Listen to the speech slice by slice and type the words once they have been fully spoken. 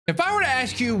If I were to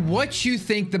ask you what you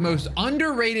think the most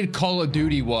underrated Call of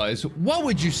Duty was, what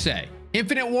would you say?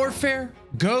 Infinite Warfare?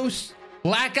 Ghost?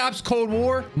 Black Ops Cold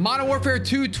War? Modern Warfare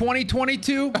 2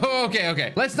 2022? Oh,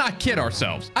 okay. Let's not kid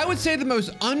ourselves. I would say the most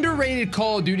underrated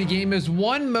Call of Duty game is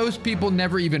one most people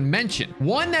never even mention.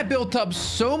 One that built up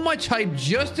so much hype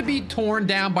just to be torn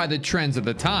down by the trends of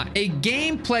the time. A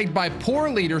game plagued by poor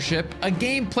leadership, a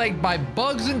game plagued by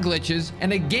bugs and glitches,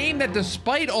 and a game that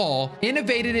despite all,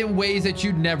 innovated in ways that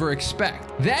you'd never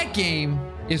expect. That game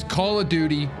is Call of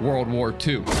Duty World War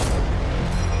II.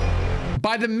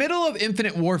 By the middle of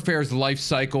Infinite Warfare's life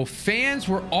cycle, fans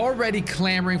were already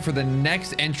clamoring for the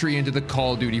next entry into the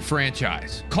Call of Duty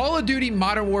franchise. Call of Duty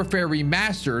Modern Warfare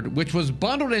Remastered, which was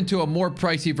bundled into a more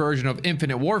pricey version of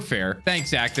Infinite Warfare,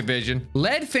 thanks Activision,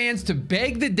 led fans to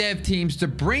beg the dev teams to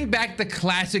bring back the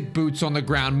classic boots on the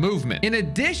ground movement. In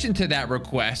addition to that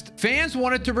request, fans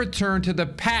wanted to return to the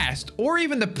past or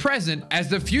even the present, as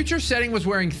the future setting was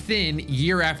wearing thin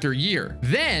year after year.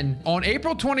 Then, on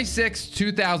April 26,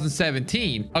 2017,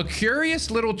 a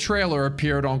curious little trailer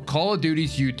appeared on Call of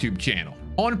Duty's YouTube channel.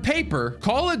 On paper,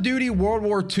 Call of Duty World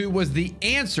War II was the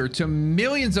answer to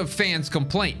millions of fans'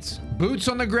 complaints. Boots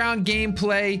on the ground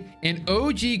gameplay, an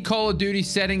OG Call of Duty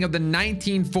setting of the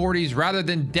 1940s rather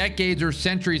than decades or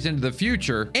centuries into the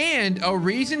future, and a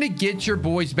reason to get your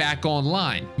boys back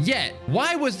online. Yet,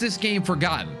 why was this game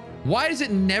forgotten? Why does it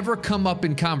never come up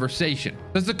in conversation?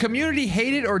 Does the community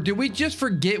hate it, or do we just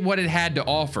forget what it had to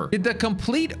offer? Did the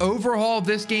complete overhaul of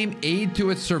this game aid to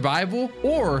its survival,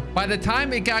 or by the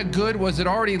time it got good, was it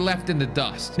already left in the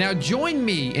dust? Now join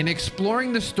me in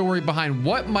exploring the story behind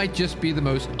what might just be the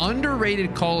most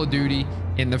underrated Call of Duty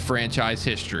in the franchise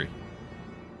history.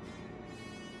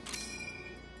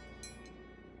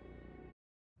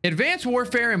 Advanced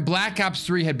Warfare and Black Ops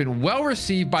 3 had been well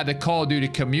received by the Call of Duty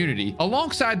community,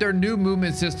 alongside their new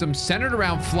movement system centered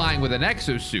around flying with an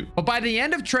exosuit. But by the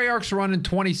end of Treyarch's run in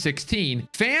 2016,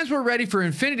 fans were ready for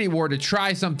Infinity Ward to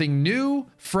try something new,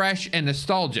 fresh, and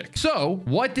nostalgic. So,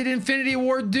 what did Infinity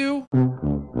Ward do?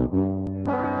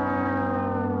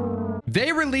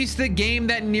 They released the game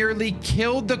that nearly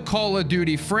killed the Call of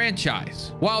Duty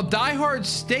franchise. While diehards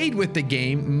stayed with the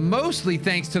game, mostly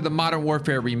thanks to the Modern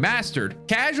Warfare Remastered,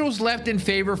 casuals left in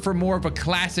favor for more of a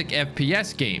classic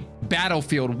FPS game,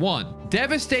 Battlefield 1.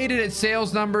 Devastated at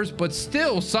sales numbers, but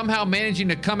still somehow managing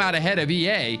to come out ahead of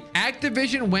EA,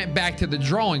 Activision went back to the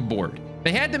drawing board.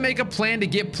 They had to make a plan to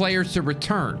get players to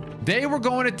return. They were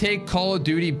going to take Call of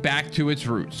Duty back to its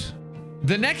roots.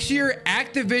 The next year,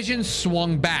 Activision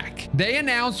swung back. They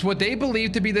announced what they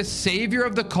believed to be the savior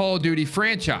of the Call of Duty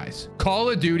franchise,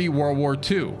 Call of Duty World War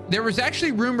II. There was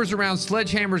actually rumors around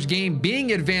Sledgehammer's game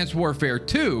being Advanced Warfare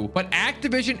 2, but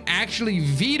Activision actually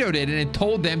vetoed it and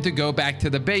told them to go back to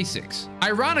the basics.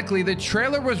 Ironically, the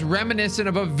trailer was reminiscent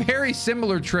of a very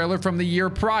similar trailer from the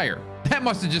year prior. That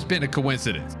must have just been a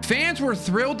coincidence. Fans were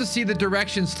thrilled to see the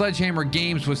direction Sledgehammer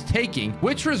Games was taking,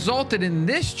 which resulted in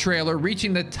this trailer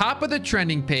reaching the top of the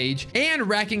trending page and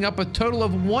racking up a total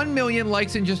of 1 million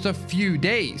likes in just a few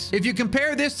days. If you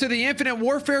compare this to the Infinite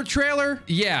Warfare trailer,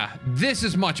 yeah, this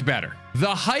is much better.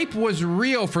 The hype was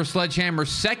real for Sledgehammer's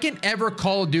second ever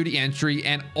Call of Duty entry,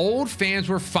 and old fans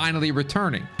were finally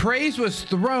returning. Praise was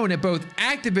thrown at both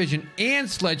Activision and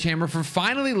Sledgehammer for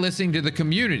finally listening to the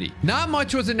community. Not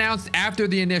much was announced after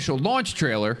the initial launch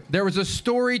trailer. There was a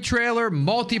story trailer,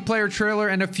 multiplayer trailer,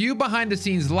 and a few behind the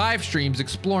scenes live streams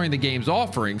exploring the game's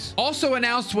offerings. Also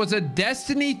announced was a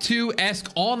Destiny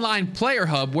 2-esque online player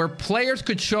hub where players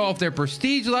could show off their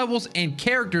prestige levels and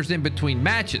characters in between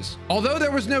matches. Although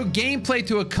there was no gameplay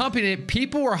to accompany it,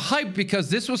 people were hyped because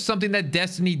this was something that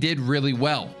Destiny did really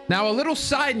well. Now, a little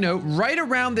side note, right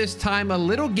around this time, a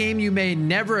little game you may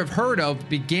never have heard of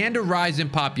began to rise in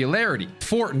popularity,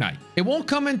 Fortnite. It won't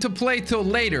come into play till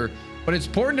later, but it's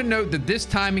important to note that this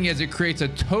timing, as it creates a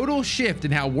total shift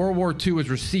in how World War II was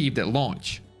received at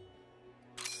launch.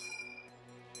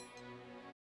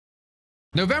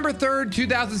 November 3rd,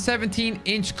 2017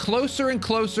 inched closer and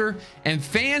closer, and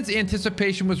fans'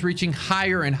 anticipation was reaching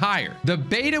higher and higher. The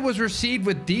beta was received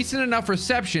with decent enough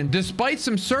reception despite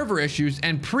some server issues,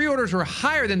 and pre-orders were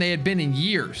higher than they had been in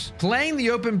years. Playing the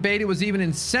open beta was even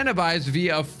incentivized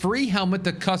via a free helmet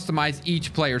to customize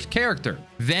each player's character.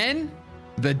 Then,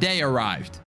 the day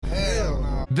arrived.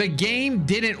 The game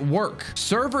didn't work.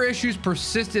 Server issues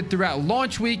persisted throughout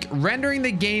launch week, rendering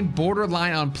the game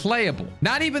borderline unplayable.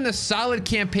 Not even the solid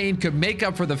campaign could make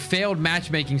up for the failed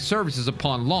matchmaking services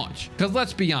upon launch. Because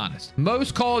let's be honest,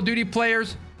 most Call of Duty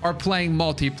players are playing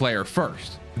multiplayer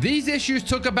first. These issues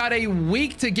took about a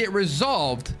week to get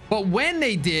resolved, but when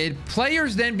they did,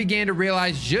 players then began to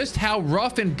realize just how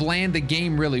rough and bland the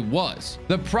game really was.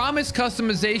 The promised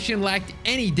customization lacked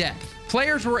any depth.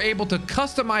 Players were able to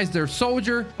customize their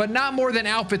soldier, but not more than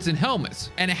outfits and helmets.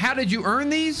 And how did you earn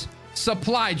these?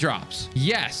 Supply drops.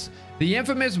 Yes, the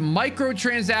infamous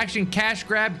microtransaction cash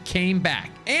grab came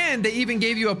back. And they even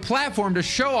gave you a platform to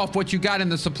show off what you got in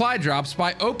the supply drops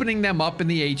by opening them up in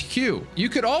the HQ. You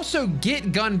could also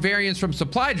get gun variants from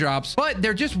supply drops, but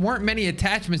there just weren't many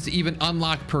attachments to even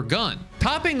unlock per gun.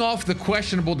 Topping off the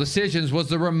questionable decisions was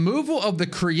the removal of the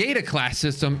create a class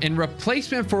system in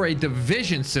replacement for a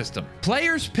division system.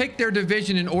 Players picked their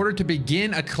division in order to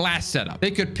begin a class setup.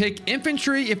 They could pick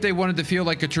infantry if they wanted to feel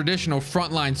like a traditional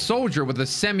frontline soldier with a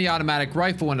semi-automatic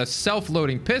rifle and a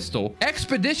self-loading pistol,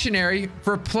 expeditionary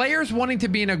for players wanting to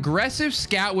be an aggressive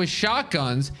scout with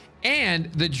shotguns,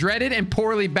 and the dreaded and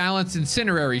poorly balanced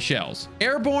incendiary shells.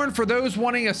 Airborne for those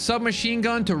wanting a submachine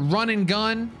gun to run and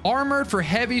gun, armored for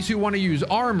heavies who want to use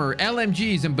armor,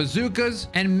 LMGs, and bazookas,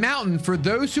 and mountain for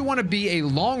those who want to be a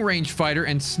long-range fighter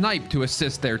and snipe to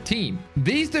assist their team.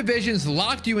 These divisions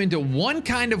locked you into one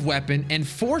kind of weapon and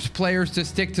forced players to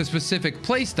stick to specific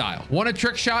playstyle. Want a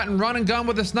trick shot and run and gun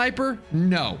with a sniper?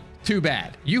 No. Too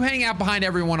bad. You hang out behind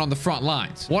everyone on the front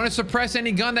lines. Want to suppress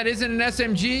any gun that isn't an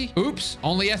SMG? Oops,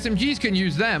 only SMGs can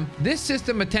use them. This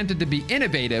system attempted to be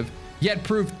innovative, yet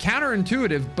proved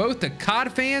counterintuitive both to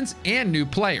COD fans and new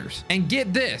players. And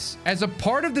get this, as a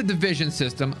part of the division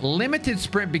system, limited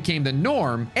sprint became the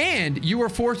norm, and you were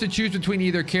forced to choose between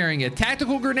either carrying a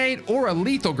tactical grenade or a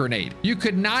lethal grenade. You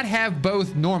could not have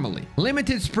both normally.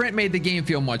 Limited sprint made the game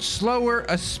feel much slower,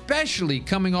 especially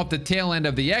coming off the tail end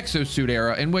of the exosuit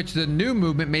era, in which the new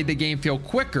movement made the game feel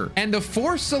quicker. And the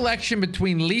forced selection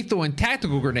between lethal and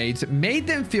tactical grenades made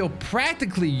them feel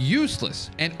practically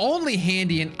useless and only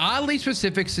handy in oddly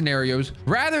specific scenarios,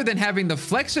 rather than having the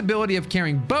flexibility of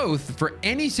carrying both for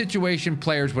any situation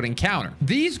players would encounter.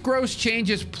 These gross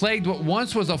changes plagued what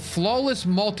once was a flawless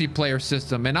multiplayer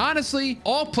system, and honestly,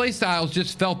 all playstyles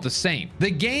just felt the same.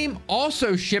 The game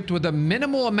also shipped with a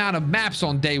minimal amount of maps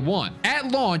on day one. At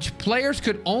launch, players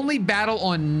could only battle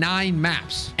on 9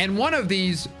 maps, and one of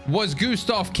these was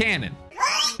Gustav Cannon.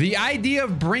 The idea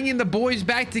of bringing the boys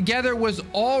back together was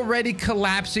already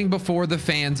collapsing before the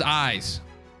fans' eyes.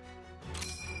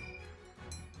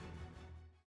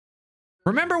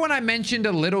 Remember when I mentioned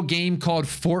a little game called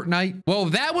Fortnite? Well,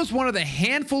 that was one of the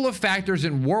handful of factors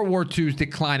in World War II's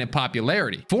decline in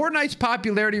popularity. Fortnite's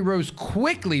popularity rose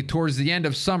quickly towards the end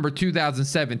of summer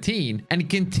 2017 and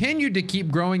continued to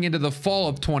keep growing into the fall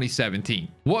of 2017.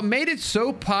 What made it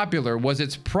so popular was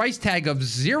its price tag of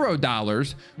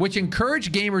 $0, which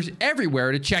encouraged gamers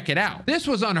everywhere to check it out. This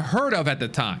was unheard of at the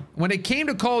time. When it came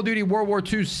to Call of Duty World War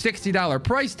II's $60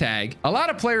 price tag, a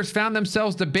lot of players found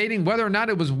themselves debating whether or not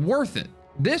it was worth it.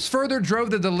 This further drove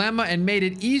the dilemma and made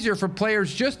it easier for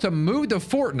players just to move to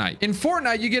Fortnite. In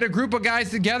Fortnite, you get a group of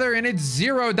guys together and it's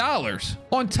 $0.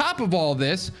 On top of all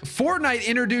this, Fortnite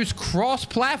introduced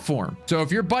cross-platform. So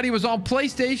if your buddy was on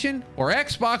PlayStation or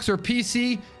Xbox or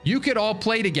PC, you could all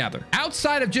play together.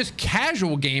 Outside of just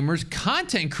casual gamers,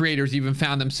 content creators even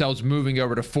found themselves moving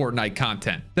over to Fortnite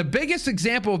content. The biggest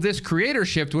example of this creator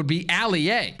shift would be Ali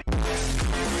A.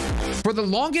 For the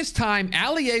longest time,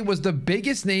 Ali A was the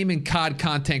biggest name in COD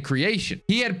content creation.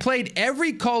 He had played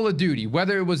every Call of Duty,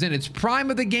 whether it was in its prime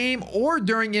of the game or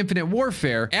during Infinite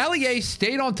Warfare. Ali A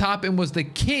stayed on top and was the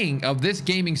king of this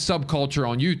gaming subculture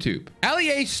on YouTube.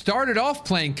 Ali A started off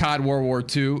playing COD World War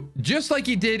II, just like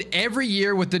he did every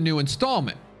year with the new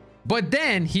installment. But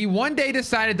then he one day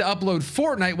decided to upload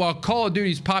Fortnite while Call of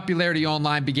Duty's popularity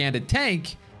online began to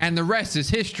tank, and the rest is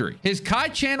history. His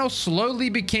COD channel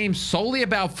slowly became solely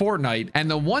about Fortnite, and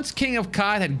the once king of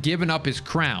COD had given up his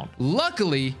crown.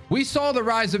 Luckily, we saw the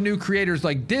rise of new creators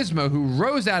like Dismo, who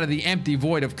rose out of the empty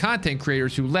void of content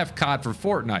creators who left COD for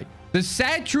Fortnite. The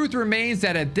sad truth remains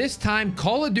that at this time,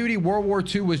 Call of Duty World War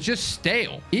II was just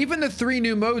stale. Even the 3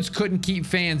 new modes couldn't keep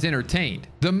fans entertained.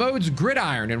 The modes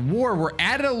Gridiron and War were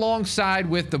added alongside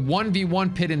with the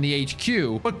 1v1 pit in the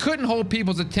HQ, but couldn't hold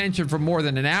people's attention for more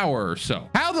than an hour or so.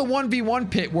 How the 1v1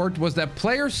 pit worked was that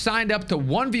players signed up to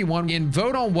 1v1 and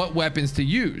vote on what weapons to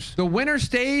use. The winner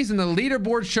stays and the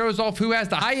leaderboard shows off who has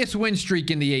the highest win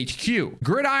streak in the HQ.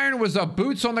 Gridiron was a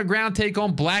boots on the ground take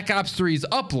on Black Ops 3's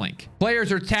uplink.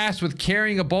 Players are tasked with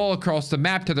carrying a ball across the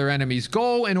map to their enemy's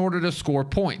goal in order to score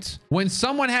points. When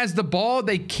someone has the ball,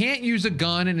 they can't use a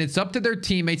gun and it's up to their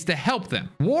teammates to help them.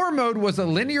 War mode was a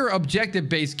linear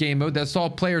objective-based game mode that saw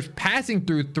players passing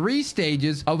through 3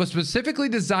 stages of a specifically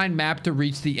designed map to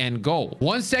reach the end goal.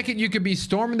 One second you could be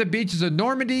storming the beaches of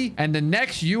Normandy, and the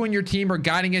next you and your team are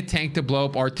guiding a tank to blow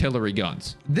up artillery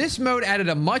guns. This mode added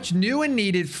a much new and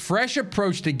needed fresh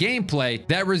approach to gameplay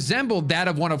that resembled that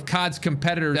of one of COD's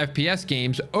competitor FPS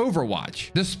games,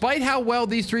 Overwatch. Despite how well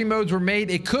these three modes were made,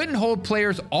 it couldn't hold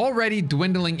players already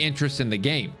dwindling interest in the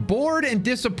game. Bored and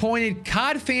disappointed,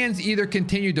 COD fans either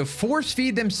continued to force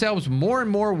feed themselves more and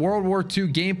more World War II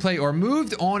gameplay or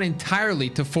moved on entirely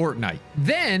to Fortnite.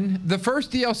 Then, the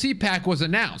first DLC pack was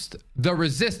announced, The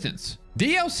Resistance.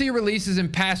 DLC releases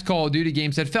in past Call of Duty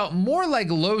games had felt more like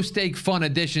low-stake fun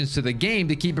additions to the game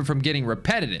to keep it from getting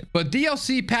repetitive. But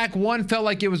DLC Pack 1 felt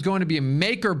like it was going to be a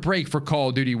make or break for Call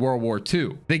of Duty World War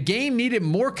II. The game needed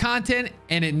more content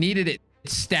and it needed it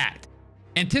stat.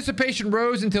 Anticipation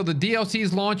rose until the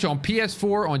DLC's launch on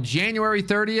PS4 on January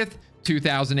 30th,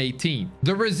 2018.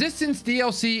 The Resistance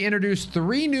DLC introduced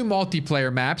 3 new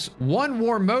multiplayer maps, 1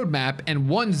 war mode map, and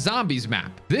 1 zombies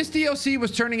map. This DLC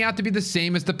was turning out to be the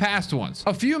same as the past ones.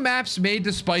 A few maps made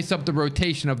to spice up the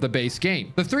rotation of the base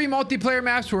game. The 3 multiplayer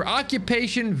maps were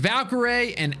Occupation,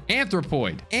 Valkyrie, and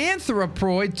Anthropoid.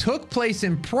 Anthropoid took place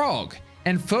in Prague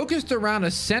and focused around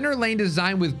a center lane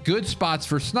design with good spots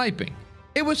for sniping.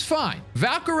 It was fine.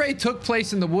 Valkyrie took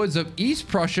place in the woods of East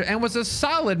Prussia and was a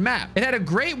solid map. It had a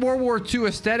great World War II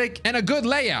aesthetic and a good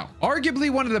layout. Arguably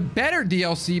one of the better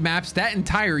DLC maps that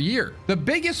entire year. The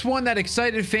biggest one that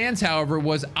excited fans, however,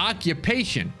 was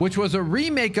Occupation, which was a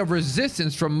remake of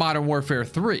Resistance from Modern Warfare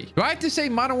 3. Do I have to say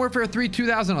Modern Warfare 3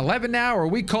 2011 now, or are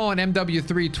we calling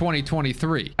MW3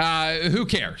 2023? Who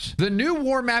cares? The new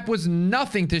war map was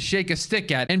nothing to shake a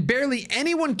stick at, and barely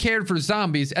anyone cared for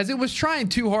zombies as it was trying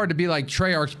too hard to be like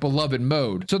Treyarch's beloved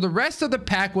mode, so the rest of the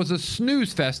pack was a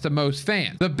snooze fest to most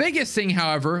fans. The biggest thing,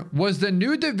 however, was the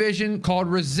new division called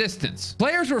Resistance.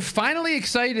 Players were finally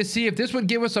excited to see if this would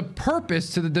give us a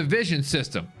purpose to the division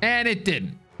system, and it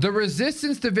didn't. The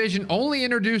Resistance division only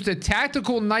introduced a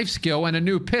tactical knife skill and a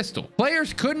new pistol.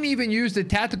 Players couldn't even use the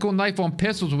tactical knife on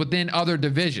pistols within other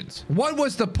divisions. What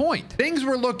was the point? Things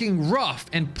were looking rough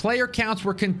and player counts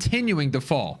were continuing to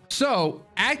fall. So,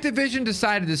 Activision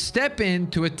decided to step in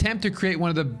to attempt to create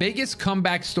one of the biggest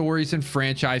comeback stories in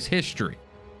franchise history.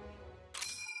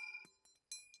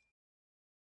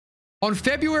 On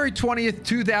February 20th,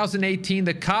 2018,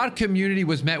 the COD community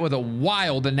was met with a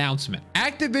wild announcement.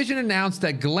 Activision announced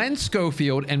that Glenn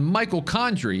Schofield and Michael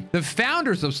Condrey, the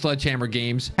founders of Sledgehammer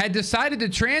Games, had decided to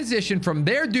transition from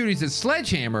their duties at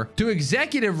Sledgehammer to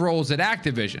executive roles at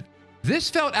Activision.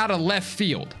 This felt out of left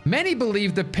field. Many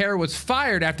believed the pair was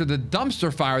fired after the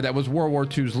dumpster fire that was World War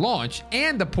II's launch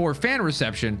and the poor fan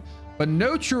reception, but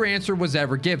no true answer was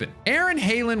ever given. Aaron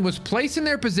Halen was placed in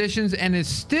their positions and is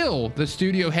still the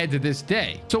studio head to this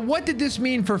day. So what did this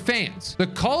mean for fans? The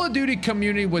Call of Duty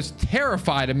community was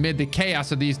terrified amid the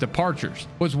chaos of these departures.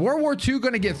 Was World War II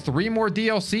going to get 3 more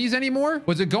DLCs anymore?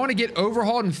 Was it going to get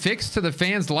overhauled and fixed to the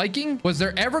fans' liking? Was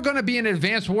there ever going to be an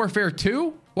Advanced Warfare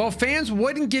 2? Well, fans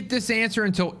wouldn't get this answer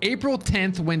until April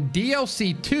 10th when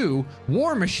DLC 2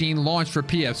 War Machine launched for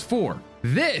PS4.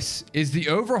 This is the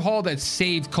overhaul that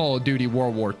saved Call of Duty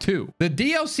World War II. The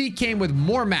DLC came with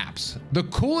more maps, the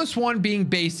coolest one being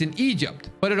based in Egypt,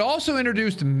 but it also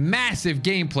introduced massive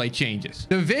gameplay changes.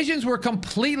 Divisions were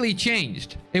completely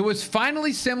changed. It was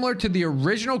finally similar to the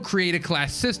original Creative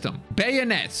Class system.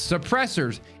 Bayonets,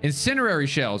 suppressors, incendiary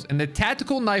shells, and the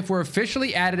tactical knife were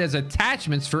officially added as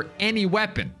attachments for any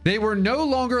weapon. They were no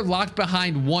longer locked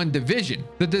behind one division.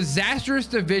 The disastrous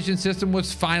division system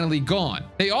was finally gone.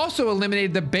 They also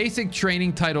eliminated the basic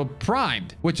training titled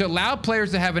Primed, which allowed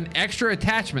players to have an extra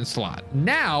attachment slot.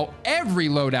 Now, every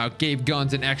loadout gave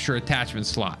guns an extra attachment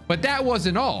slot. But that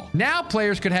wasn't all. Now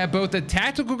players could have both a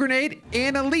tactical grenade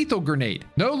and a lethal grenade.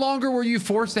 No longer were you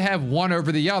forced to have one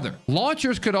over the other.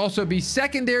 Launchers could also be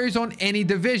secondaries on any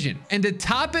division. And to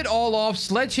top it all off,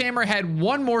 Sledgehammer had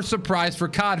one more surprise for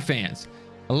COD fans.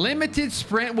 Limited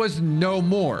Sprint was no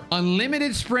more.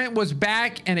 Unlimited Sprint was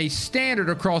back and a standard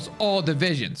across all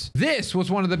divisions. This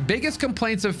was one of the biggest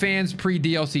complaints of fans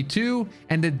pre-DLC 2,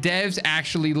 and the devs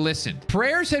actually listened.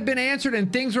 Prayers had been answered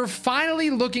and things were finally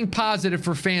looking positive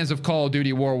for fans of Call of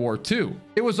Duty World War II.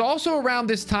 It was also around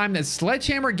this time that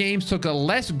Sledgehammer Games took a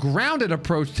less grounded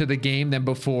approach to the game than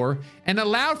before and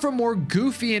allowed for more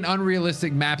goofy and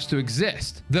unrealistic maps to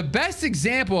exist. The best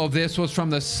example of this was from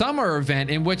the summer event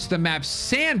in which the map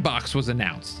Sandbox was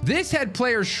announced. This had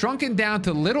players shrunken down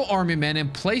to little army men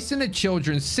and placed in a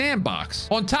children's sandbox.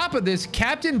 On top of this,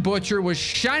 Captain Butcher was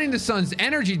shining the sun's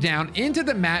energy down into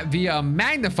the map via a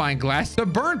magnifying glass to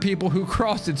burn people who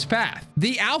crossed its path.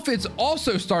 The outfits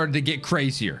also started to get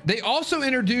crazier. They also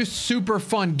introduced super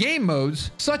fun game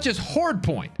modes such as Horde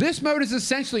Point. This mode is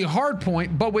essentially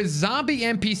Hardpoint, but with zombie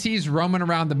NPCs roaming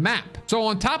around the map. So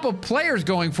on top of players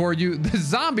going for you, the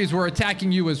zombies were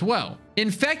attacking you as well.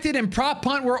 Infected and Prop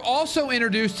Hunt were also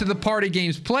introduced to the party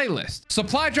games playlist.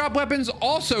 Supply drop weapons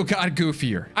also got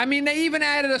goofier. I mean, they even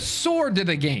added a sword to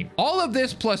the game. All of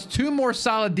this plus 2 more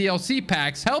solid DLC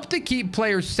packs helped to keep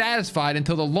players satisfied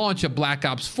until the launch of Black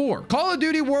Ops 4. Call of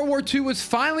Duty World War II was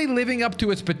finally living up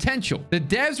to its potential. The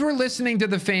devs were listening to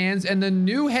the fans, and the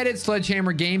new headed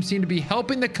Sledgehammer game seemed to be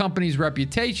helping the company's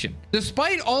reputation.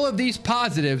 Despite all of these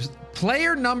positives,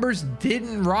 player numbers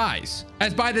didn't rise,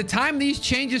 as by the time these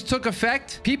changes took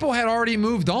effect, people had already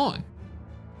moved on.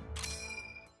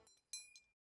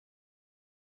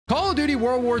 Call of Duty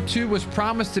World War II was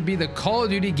promised to be the Call of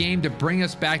Duty game to bring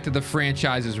us back to the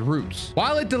franchise's roots.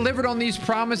 While it delivered on these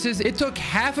promises, it took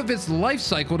half of its life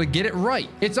cycle to get it right.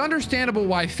 It's understandable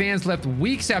why fans left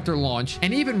weeks after launch,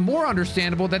 and even more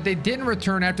understandable that they didn't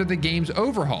return after the game's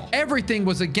overhaul. Everything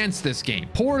was against this game.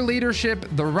 Poor leadership,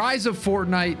 the rise of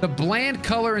Fortnite, the bland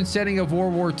color and setting of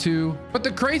World War II. But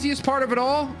the craziest part of it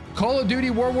all, Call of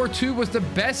Duty World War II was the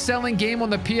best-selling game on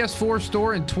the PS4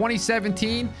 store in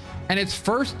 2017, and its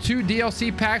first 2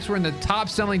 DLC packs were in the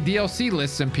top-selling DLC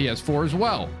lists in PS4 as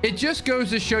well. It just goes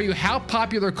to show you how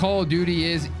popular Call of Duty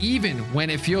is, even when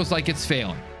it feels like it's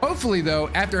failing. Hopefully though,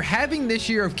 after having this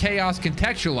year of chaos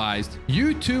contextualized,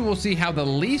 you too will see how the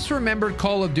least remembered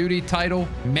Call of Duty title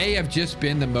may have just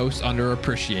been the most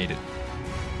underappreciated.